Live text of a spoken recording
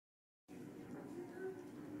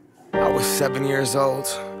I was 7 years old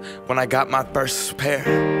when I got my first pair,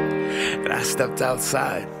 and I stepped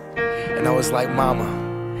outside and I was like,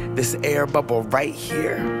 Mama, this air bubble right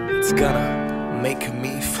here, it's gonna make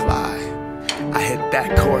me fly. I hit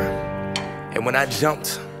that court, and when I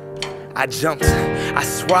jumped, I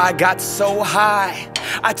swear I got so high,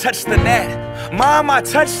 I touched the net. Mom, I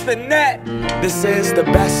touched the net. This is the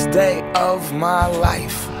best day of my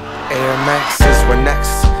life. Air Maxes were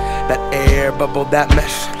next. That air bubble, that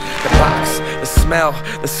mesh, the box, the smell,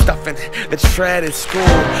 the stuffing, the tread at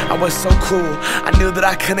school. I was so cool, I knew that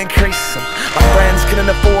I could increase them. My friends couldn't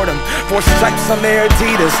afford them. 4 stripes on their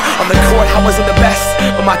Adidas. On the court I wasn't the best,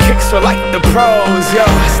 but my kicks were like the pros. Yo,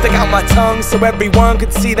 I stick out my tongue so everyone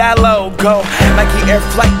could see that logo. Nike Air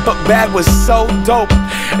Flight book bag was so dope.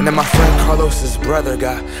 And then my friend Carlos's brother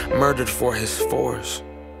got murdered for his 4s.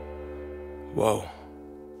 Whoa.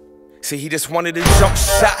 See, he just wanted a jump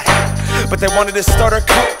shot, but they wanted to start a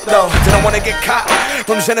cult though. Didn't want to get caught.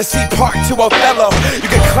 From Genesee Park to Othello, you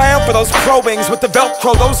could clown for those probings with the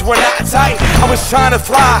Velcro, those were not tight. I was trying to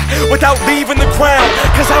fly without leaving the ground,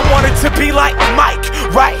 cause I wanted to be like Mike,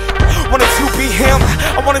 right? Wanted to be him,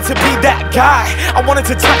 I wanted to be that guy. I wanted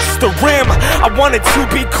to touch the rim, I wanted to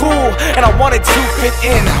be cool, and I wanted to fit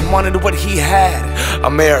in. I wanted what he had.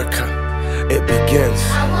 America, it begins.